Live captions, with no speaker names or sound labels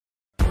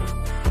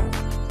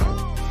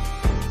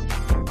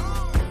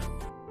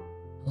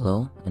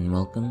Hello and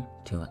welcome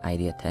to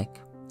Idea Tech.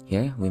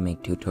 Here we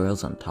make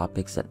tutorials on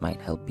topics that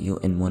might help you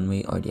in one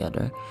way or the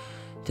other.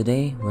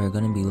 Today we're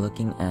going to be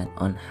looking at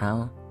on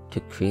how to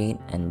create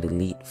and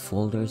delete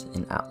folders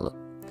in Outlook.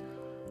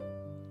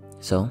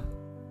 So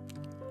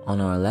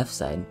on our left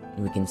side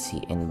we can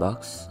see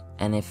inbox,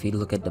 and if we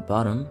look at the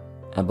bottom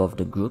above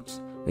the groups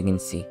we can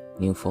see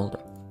new folder.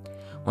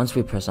 Once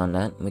we press on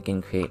that, we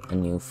can create a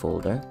new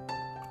folder,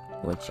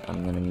 which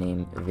I'm going to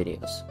name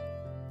videos.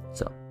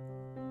 So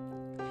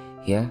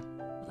here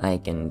I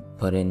can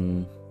put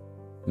in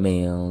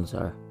mails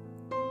or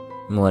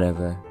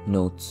whatever,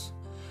 notes.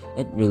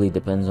 It really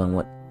depends on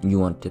what you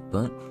want to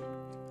put.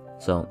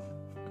 So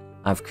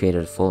I've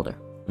created a folder.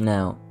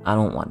 Now I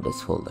don't want this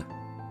folder.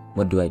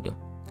 What do?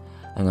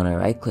 I'm gonna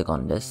right click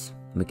on this.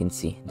 We can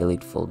see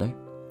delete folder.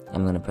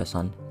 I'm gonna press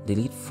on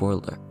delete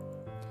folder,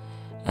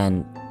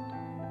 and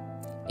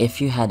if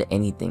you had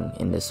anything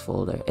in this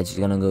folder, it's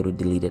gonna go to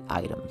deleted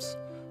items.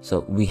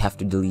 So we have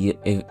to delete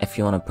it. If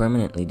you want to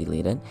permanently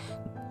delete it,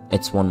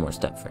 it's one more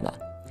step for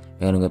that.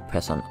 We're gonna go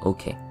press on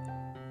OK.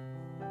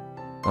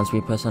 Once we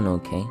press on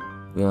OK,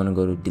 we want to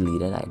go to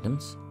deleted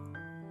items.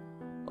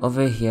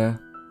 Over here,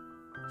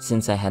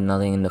 since I had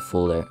nothing in the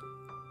folder,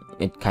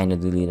 it kind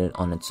of deleted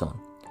on its own.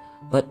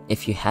 But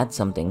if you had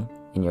something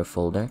in your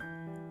folder,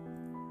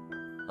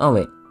 oh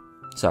wait,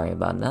 sorry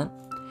about that,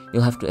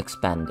 you'll have to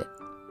expand it.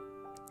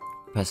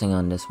 Pressing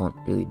on this won't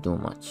really do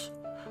much.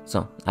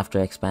 So after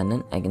I expand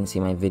it, I can see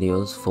my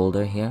videos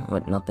folder here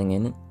with nothing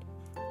in it.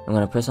 I'm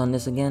gonna press on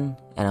this again,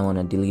 and I want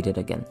to delete it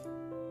again.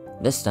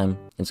 This time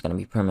it's gonna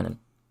be permanent.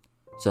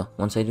 So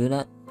once I do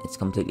that, it's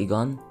completely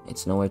gone.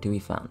 It's nowhere to be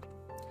found.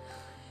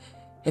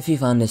 If you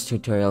found this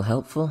tutorial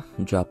helpful,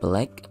 drop a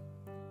like.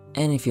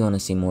 And if you want to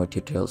see more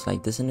tutorials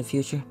like this in the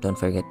future, don't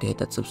forget to hit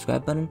that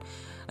subscribe button,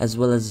 as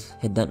well as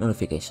hit that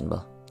notification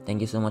bell. Thank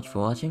you so much for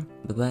watching.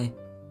 Bye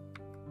bye.